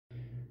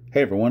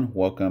Hey everyone,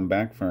 welcome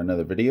back for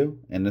another video.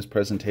 In this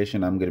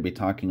presentation, I'm going to be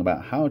talking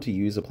about how to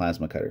use a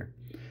plasma cutter.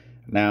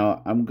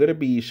 Now, I'm going to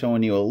be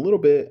showing you a little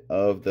bit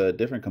of the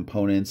different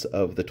components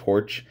of the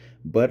torch,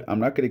 but I'm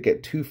not going to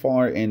get too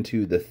far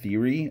into the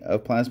theory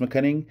of plasma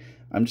cutting.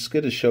 I'm just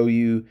going to show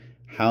you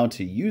how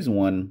to use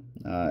one.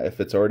 If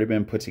it's already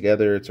been put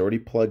together, it's already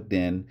plugged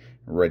in,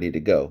 ready to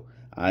go.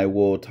 I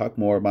will talk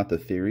more about the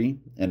theory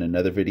in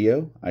another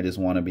video. I just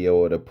want to be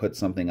able to put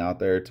something out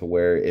there to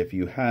where if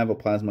you have a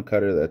plasma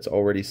cutter that's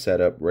already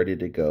set up, ready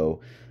to go,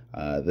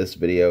 this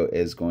video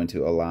is going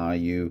to allow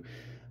you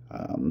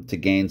to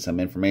gain some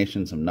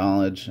information, some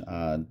knowledge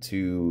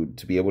to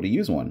be able to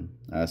use one,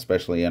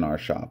 especially in our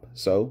shop.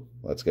 So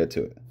let's get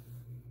to it.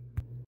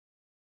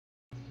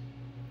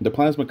 The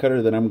plasma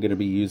cutter that I'm going to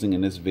be using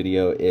in this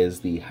video is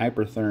the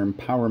Hypertherm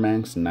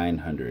Powermax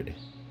 900.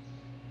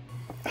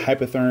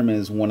 Hypertherm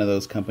is one of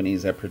those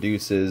companies that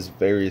produces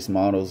various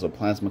models of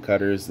plasma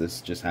cutters.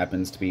 This just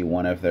happens to be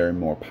one of their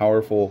more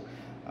powerful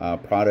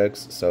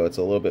products, so it's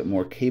a little bit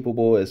more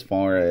capable as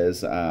far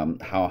as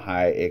how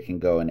high it can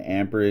go in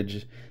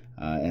amperage.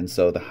 And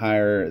so the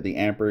higher the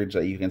amperage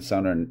that you can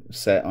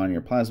set on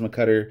your plasma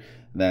cutter,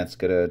 that's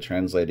going to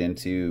translate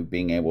into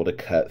being able to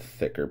cut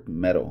thicker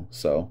metal.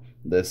 So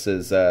this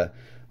is a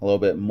little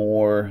bit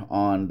more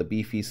on the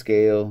beefy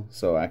scale,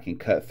 so I can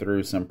cut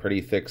through some pretty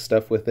thick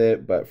stuff with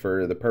it. But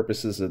for the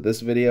purposes of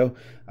this video,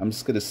 I'm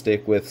just going to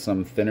stick with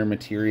some thinner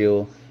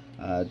material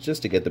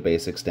just to get the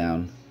basics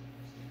down.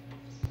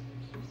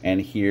 And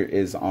here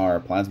is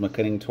our plasma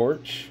cutting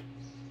torch.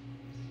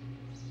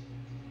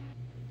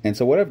 And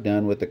so what I've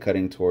done with the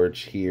cutting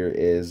torch here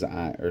is,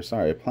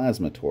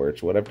 plasma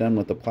torch. What I've done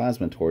with the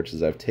plasma torch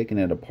is I've taken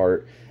it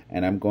apart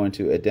and I'm going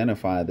to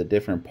identify the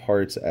different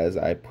parts as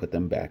I put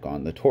them back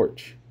on the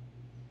torch.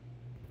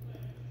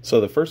 So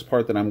the first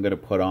part that I'm going to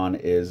put on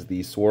is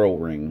the swirl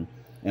ring,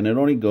 and it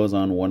only goes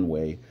on one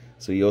way.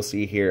 So you'll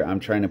see here I'm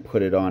trying to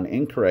put it on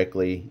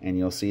incorrectly, and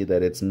you'll see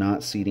that it's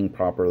not seating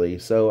properly.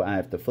 So I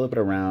have to flip it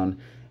around,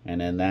 and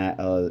then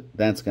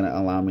that's going to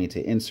allow me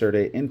to insert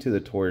it into the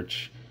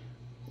torch.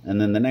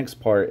 And then the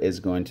next part is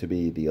going to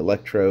be the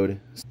electrode.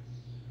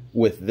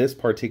 With this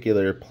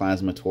particular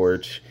plasma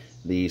torch,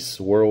 the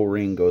swirl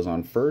ring goes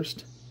on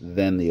first,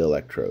 then the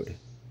electrode.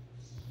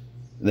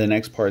 The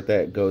next part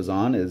that goes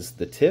on is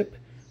the tip.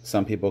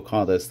 Some people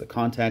call this the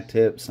contact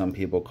tip, some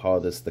people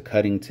call this the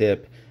cutting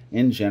tip.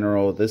 In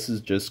general, this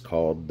is just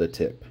called the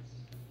tip.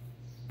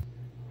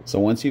 So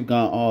once you've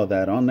got all of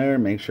that on there,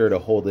 make sure to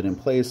hold it in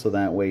place so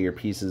that way your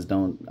pieces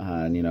don't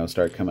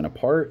start coming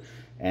apart.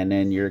 And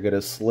then you're going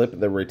to slip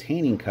the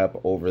retaining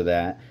cup over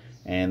that,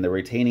 and the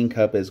retaining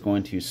cup is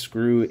going to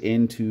screw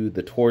into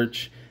the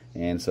torch.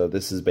 And so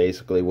this is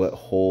basically what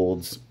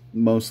holds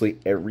mostly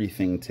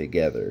everything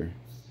together.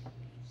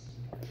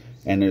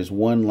 And there's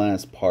one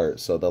last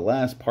part. So the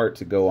last part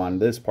to go on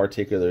this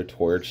particular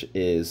torch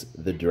is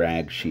the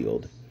drag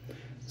shield.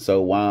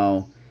 So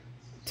while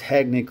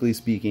technically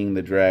speaking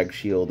the drag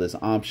shield is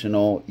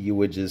optional, you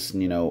would just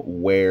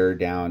wear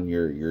down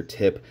your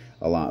tip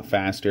a lot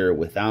faster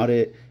without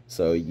it.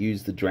 So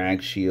use the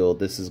drag shield.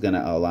 This is going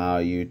to allow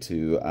you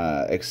to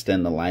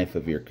extend the life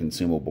of your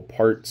consumable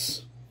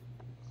parts.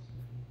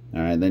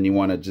 All right, then you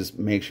want to just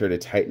make sure to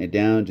tighten it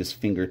down, just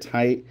finger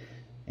tight.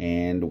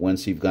 And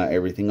once you've got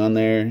everything on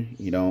there,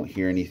 you don't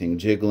hear anything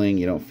jiggling,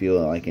 you don't feel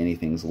like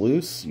anything's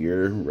loose,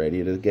 you're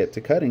ready to get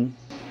to cutting.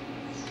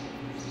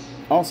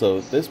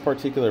 Also, this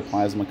particular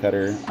plasma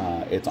cutter,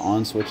 it's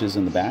on switches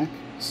in the back.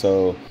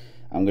 So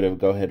I'm going to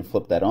go ahead and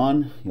flip that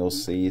on. You'll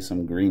see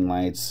some green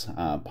lights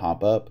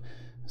pop up.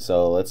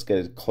 So let's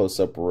get a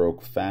close-up real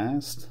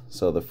fast.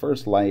 So the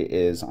first light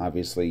is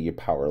obviously your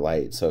power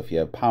light. So if you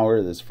have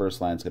power, this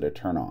first light's going to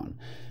turn on.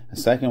 The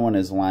second one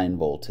is line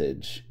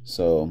voltage.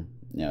 So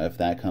if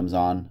that comes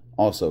on,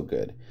 also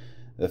good.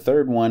 The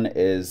third one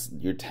is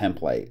your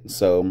temp light.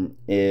 So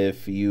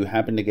if you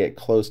happen to get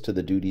close to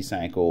the duty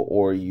cycle,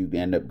 or you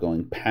end up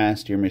going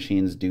past your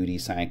machine's duty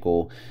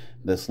cycle,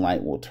 this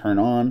light will turn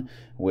on,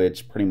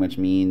 which pretty much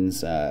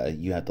means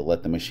you have to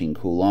let the machine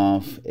cool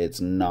off. It's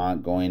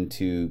not going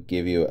to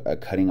give you a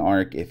cutting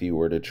arc if you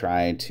were to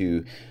try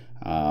to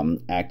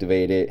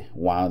activate it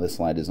while this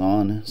light is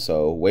on.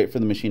 So wait for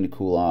the machine to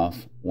cool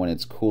off. When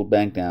it's cooled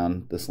back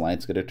down, this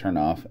light's going to turn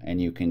off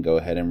and you can go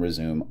ahead and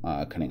resume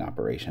cutting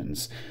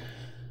operations.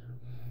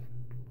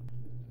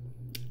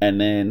 And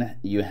then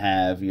you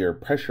have your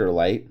pressure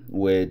light,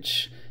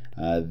 which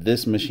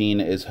this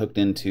machine is hooked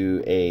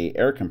into a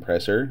air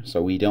compressor,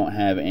 so we don't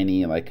have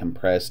any like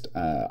compressed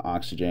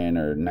oxygen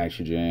or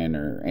nitrogen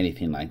or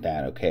anything like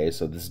that. Okay,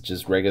 so this is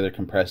just regular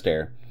compressed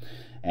air.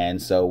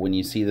 And so when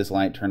you see this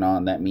light turn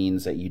on, that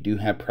means that you do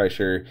have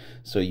pressure,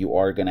 so you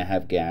are going to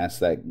have gas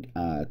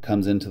that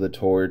comes into the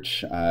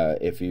torch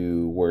if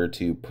you were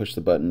to push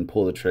the button,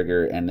 pull the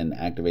trigger, and then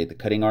activate the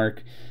cutting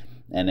arc.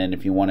 And then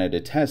if you wanted to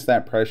test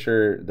that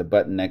pressure, the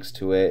button next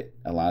to it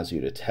allows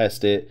you to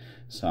test it.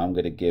 So I'm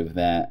going to give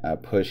that a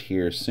push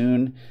here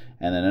soon,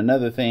 And then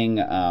another thing,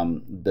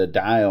 the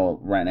dial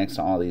right next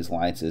to all these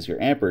lights is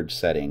your amperage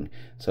setting.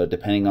 So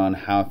depending on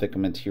how thick a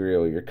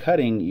material you're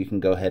cutting, you can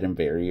go ahead and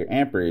vary your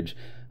amperage.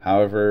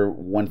 However,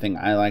 one thing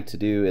I like to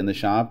do in the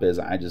shop is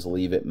I just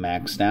leave it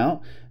maxed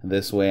out.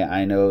 This way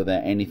I know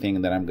that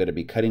anything that I'm going to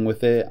be cutting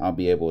with it, I'll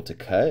be able to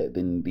cut.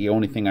 Then the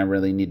only thing I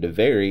really need to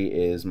vary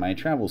is my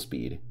travel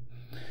speed.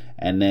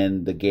 And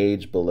then the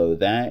gauge below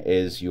that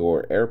is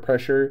your air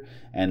pressure,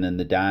 and then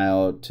the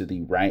dial to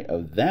the right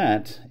of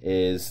that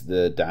is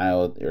the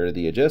dial or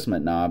the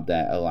adjustment knob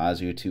that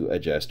allows you to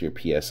adjust your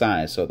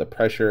PSI, so the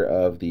pressure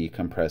of the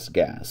compressed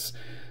gas.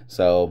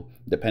 So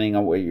depending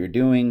on what you're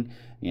doing,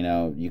 you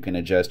know, you can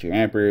adjust your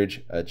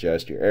amperage,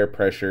 adjust your air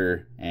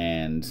pressure,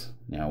 and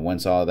you know,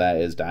 once all that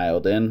is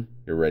dialed in,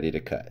 you're ready to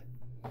cut.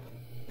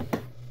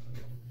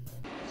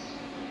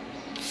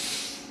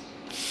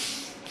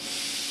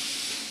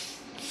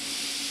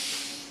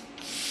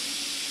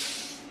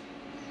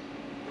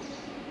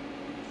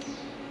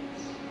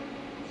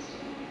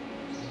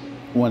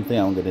 One thing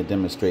I'm going to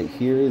demonstrate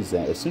here is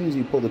that as soon as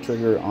you pull the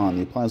trigger on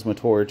the plasma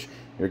torch,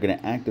 you're going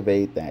to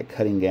activate that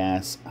cutting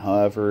gas.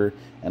 However,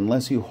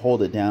 unless you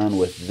hold it down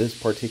with this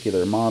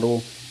particular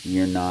model,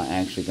 you're not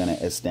actually going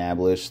to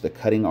establish the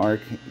cutting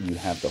arc. You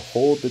have to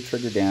hold the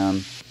trigger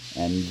down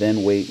and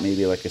then wait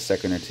maybe like a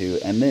second or two,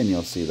 and then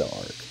you'll see the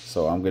arc.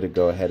 So I'm going to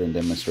go ahead and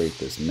demonstrate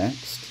this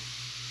next.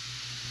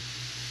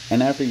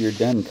 And after you're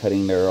done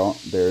cutting,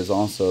 there's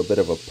also a bit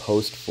of a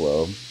post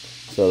flow.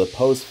 So the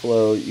post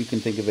flow, you can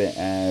think of it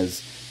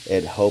as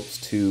it helps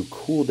to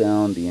cool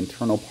down the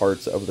internal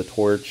parts of the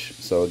torch.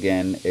 So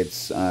again,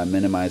 it's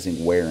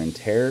minimizing wear and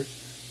tear.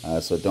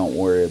 So don't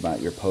worry about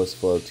your post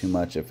flow too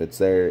much. If it's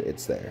there,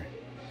 it's there.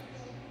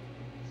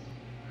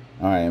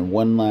 All right, and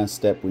one last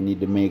step we need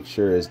to make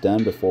sure is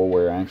done before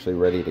we're actually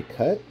ready to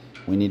cut.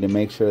 We need to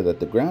make sure that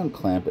the ground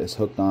clamp is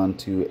hooked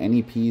onto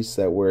any piece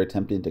that we're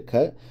attempting to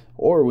cut,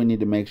 or we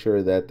need to make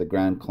sure that the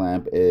ground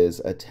clamp is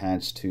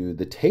attached to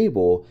the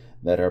table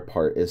that our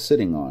part is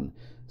sitting on.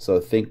 So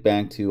think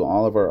back to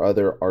all of our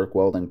other arc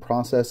welding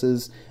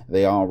processes.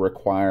 They all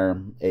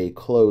require a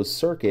closed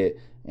circuit,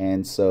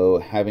 and so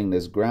having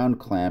this ground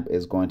clamp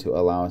is going to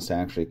allow us to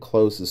actually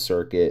close the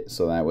circuit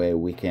so that way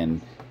we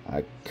can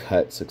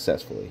cut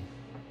successfully.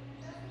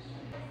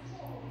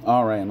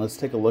 Alright, and let's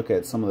take a look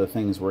at some of the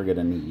things we're going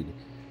to need.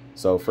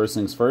 So first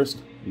things first,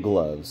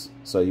 gloves.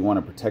 So you want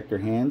to protect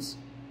your hands.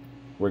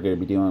 We're going to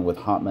be dealing with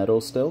hot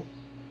metal still.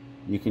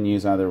 You can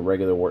use either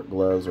regular work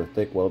gloves or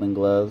thick welding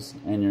gloves,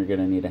 and you're going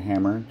to need a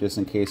hammer just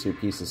in case your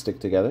pieces stick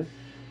together.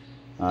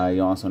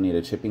 You also need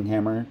a chipping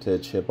hammer to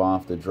chip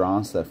off the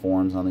dross that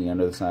forms on the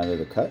underside of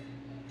the cut.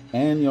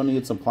 And you'll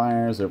need some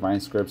pliers or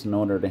vice grips in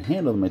order to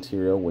handle the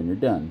material when you're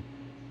done.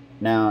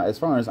 Now, as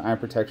far as eye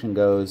protection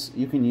goes,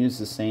 you can use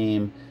the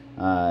same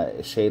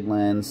shade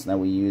lens that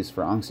we use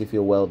for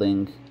oxyfuel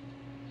welding.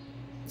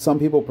 Some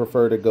people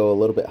prefer to go a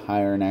little bit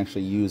higher and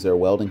actually use their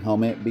welding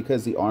helmet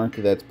because the arc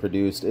that's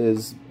produced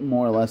is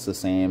more or less the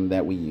same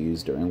that we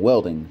use during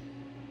welding.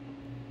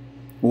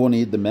 We'll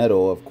need the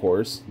metal, of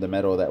course, the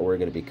metal that we're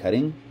going to be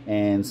cutting,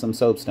 and some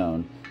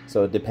soapstone.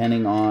 So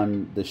depending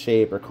on the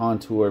shape or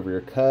contour of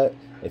your cut,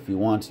 if you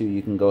want to,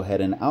 you can go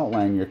ahead and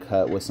outline your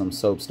cut with some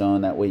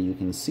soapstone. That way you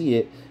can see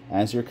it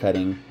as you're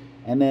cutting.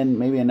 And then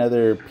maybe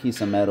another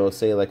piece of metal,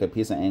 say like a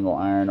piece of angle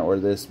iron or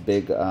this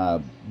big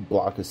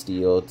block of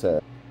steel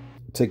to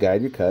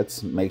guide your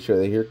cuts. Make sure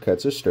that your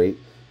cuts are straight,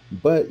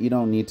 but you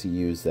don't need to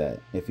use that.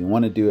 If you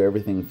want to do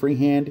everything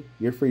freehand,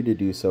 you're free to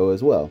do so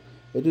as well.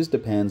 It just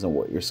depends on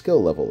what your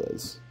skill level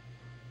is.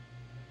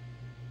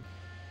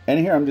 And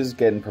here I'm just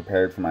getting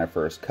prepared for my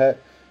first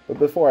cut, but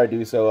before I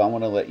do so, I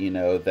want to let you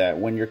know that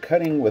when you're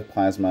cutting with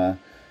plasma,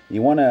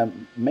 you want to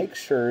make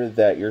sure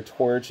that your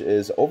torch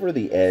is over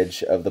the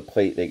edge of the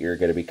plate that you're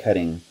going to be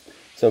cutting.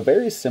 So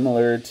very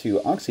similar to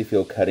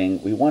oxyfuel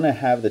cutting, we want to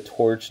have the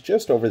torch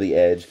just over the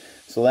edge,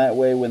 so that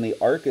way when the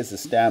arc is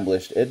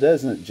established, it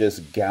doesn't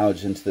just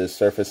gouge into the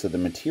surface of the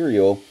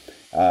material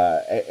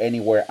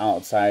anywhere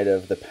outside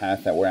of the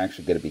path that we're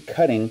actually going to be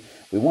cutting.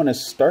 We want to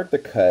start the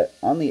cut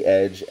on the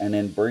edge and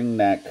then bring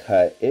that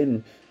cut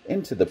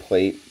into the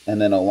plate and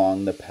then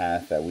along the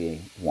path that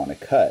we want to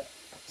cut.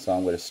 So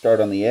I'm going to start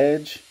on the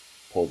edge,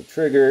 pull the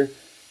trigger,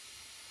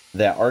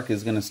 that arc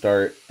is going to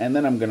start, and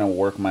then I'm going to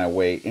work my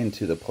way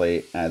into the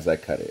plate as I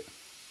cut it.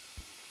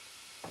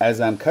 As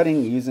I'm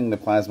cutting using the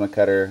plasma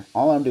cutter,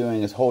 all I'm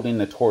doing is holding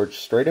the torch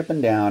straight up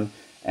and down,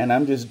 and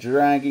I'm just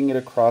dragging it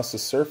across the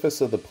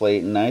surface of the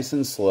plate nice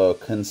and slow,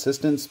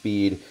 consistent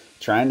speed,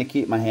 trying to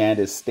keep my hand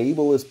as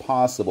stable as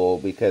possible,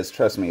 because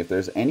trust me, if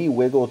there's any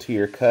wiggle to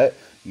your cut,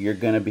 you're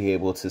going to be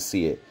able to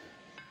see it.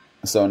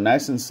 So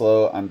nice and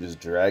slow, I'm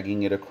just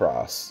dragging it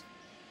across.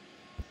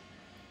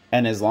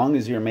 And as long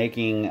as you're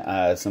making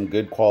some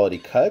good quality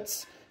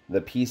cuts,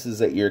 the pieces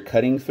that you're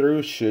cutting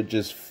through should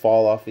just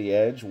fall off the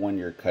edge when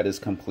your cut is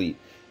complete.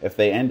 If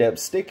they end up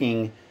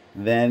sticking,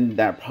 then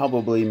that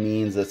probably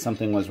means that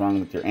something was wrong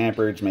with your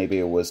amperage. Maybe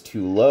it was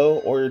too low,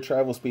 or your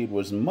travel speed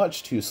was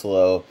much too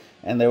slow,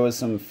 and there was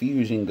some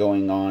fusion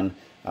going on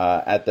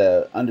at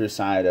the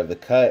underside of the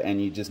cut,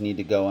 and you just need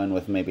to go in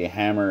with maybe a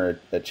hammer,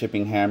 a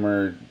chipping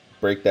hammer,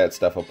 break that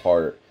stuff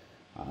apart,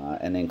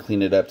 and then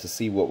clean it up to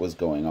see what was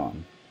going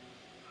on.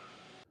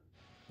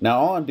 Now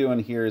all I'm doing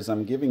here is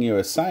I'm giving you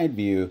a side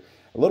view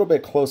a little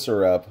bit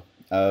closer up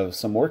of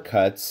some more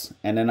cuts,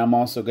 and then I'm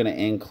also going to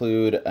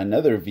include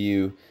another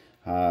view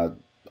on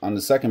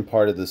the second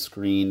part of the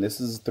screen. This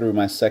is through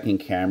my second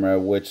camera,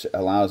 which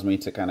allows me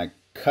to kind of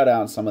cut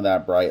out some of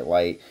that bright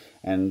light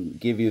and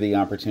give you the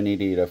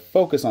opportunity to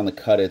focus on the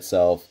cut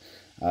itself.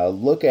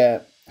 Look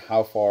at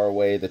how far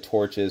away the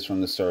torch is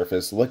from the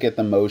surface, look at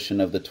the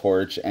motion of the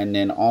torch, and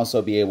then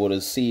also be able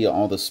to see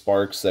all the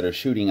sparks that are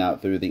shooting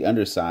out through the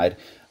underside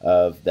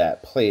of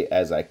that plate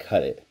as I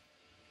cut it.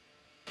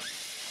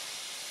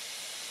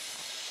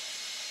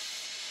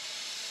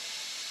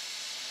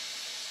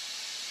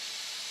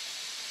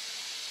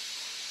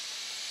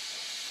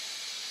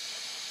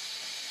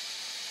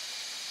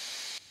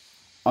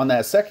 On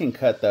that second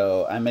cut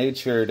though, I made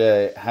sure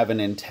to have an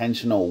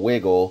intentional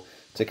wiggle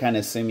to kind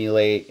of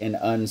simulate an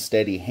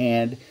unsteady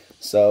hand.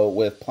 So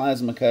with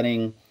plasma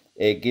cutting,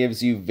 it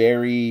gives you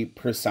very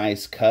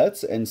precise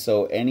cuts, and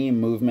so any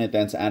movement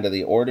that's out of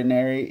the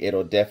ordinary,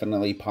 it'll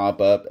definitely pop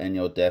up and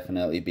you'll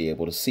definitely be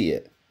able to see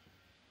it.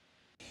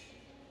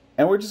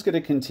 And we're just going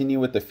to continue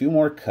with a few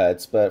more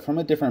cuts, but from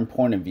a different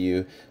point of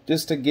view,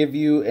 just to give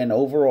you an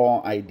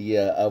overall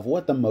idea of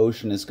what the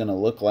motion is going to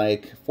look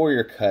like for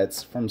your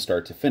cuts from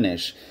start to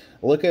finish.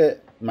 Look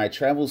at my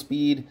travel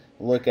speed,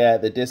 look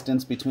at the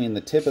distance between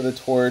the tip of the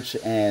torch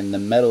and the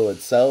metal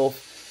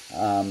itself,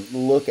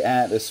 look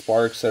at the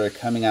sparks that are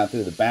coming out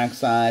through the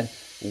backside,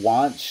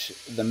 watch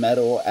the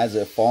metal as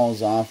it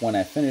falls off when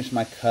I finish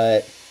my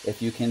cut. If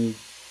you can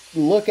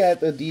look at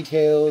the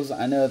details.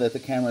 I know that the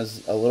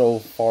camera's a little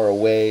far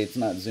away, it's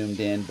not zoomed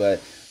in,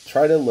 but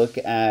try to look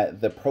at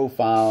the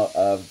profile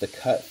of the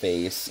cut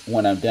face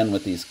when I'm done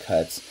with these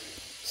cuts.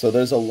 So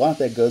there's a lot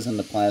that goes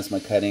into plasma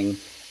cutting.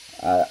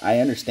 I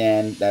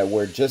understand that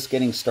we're just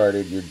getting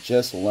started, you're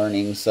just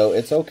learning, so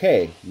it's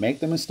okay. Make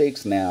the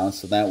mistakes now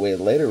so that way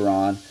later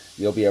on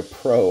you'll be a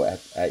pro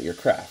at your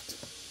craft.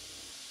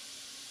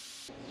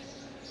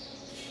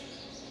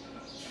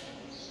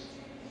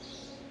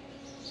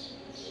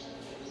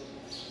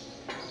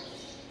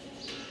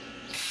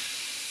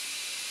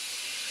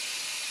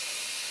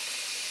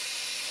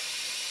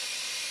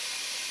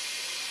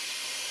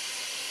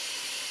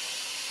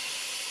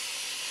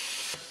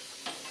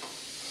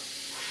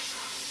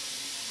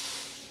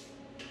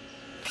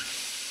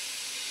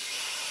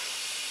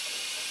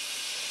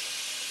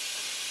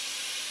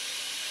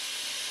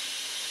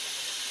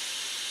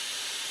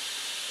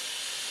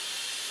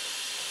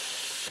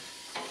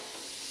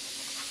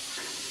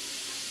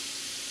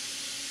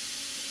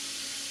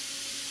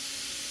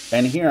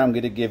 And here I'm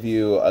going to give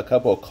you a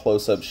couple of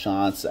close-up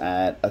shots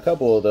at a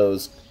couple of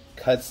those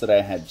cuts that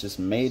I had just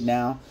made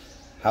now.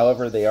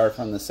 However, they are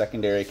from the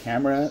secondary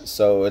camera,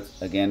 so it's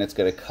going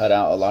to cut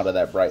out a lot of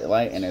that bright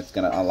light, and it's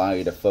going to allow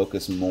you to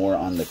focus more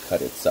on the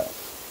cut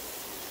itself.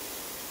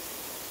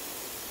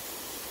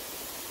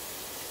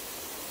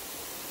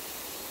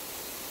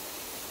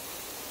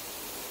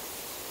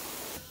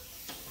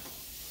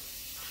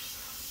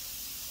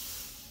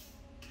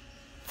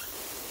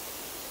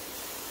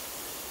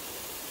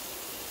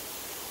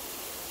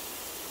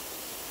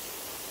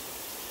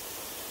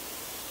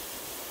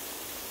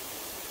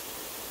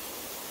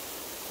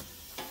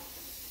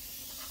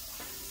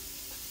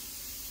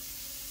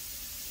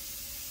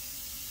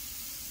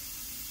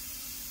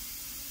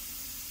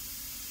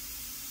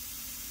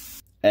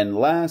 And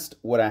last,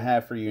 what I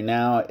have for you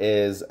now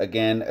is,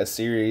 again, a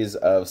series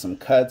of some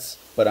cuts,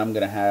 but I'm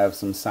going to have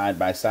some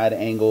side-by-side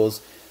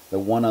angles. The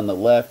one on the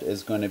left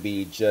is going to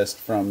be just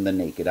from the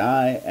naked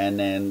eye, and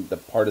then the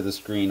part of the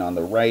screen on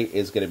the right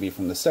is going to be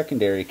from the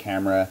secondary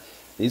camera.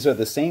 These are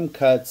the same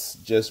cuts,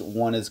 just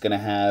one is going to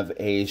have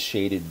a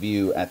shaded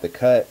view at the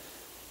cut.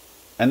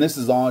 And this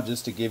is all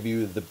just to give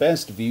you the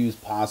best views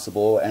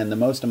possible and the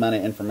most amount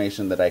of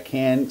information that I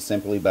can,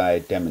 simply by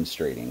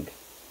demonstrating.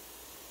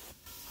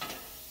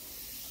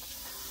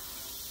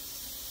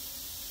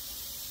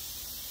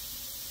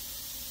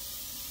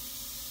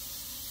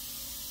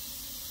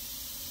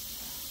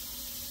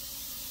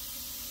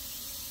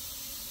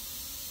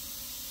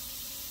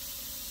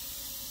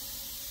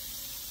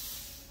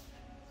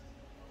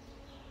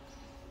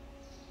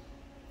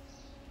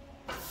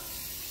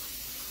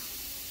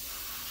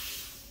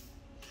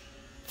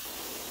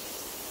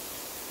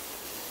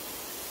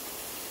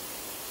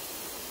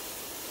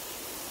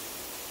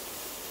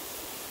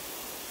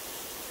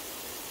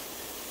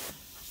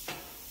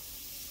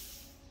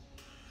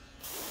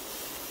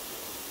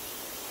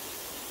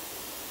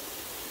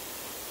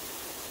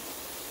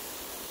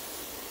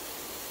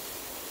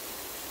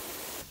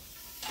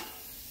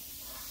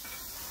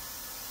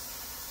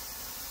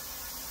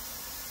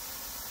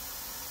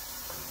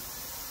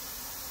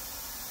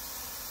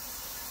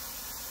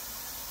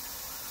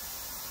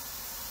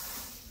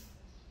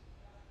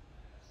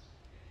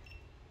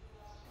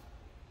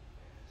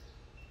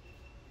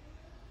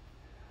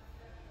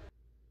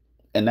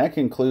 And that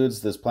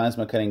concludes this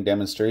plasma cutting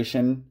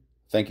demonstration.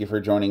 Thank you for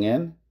joining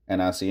in,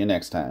 and I'll see you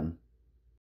next time.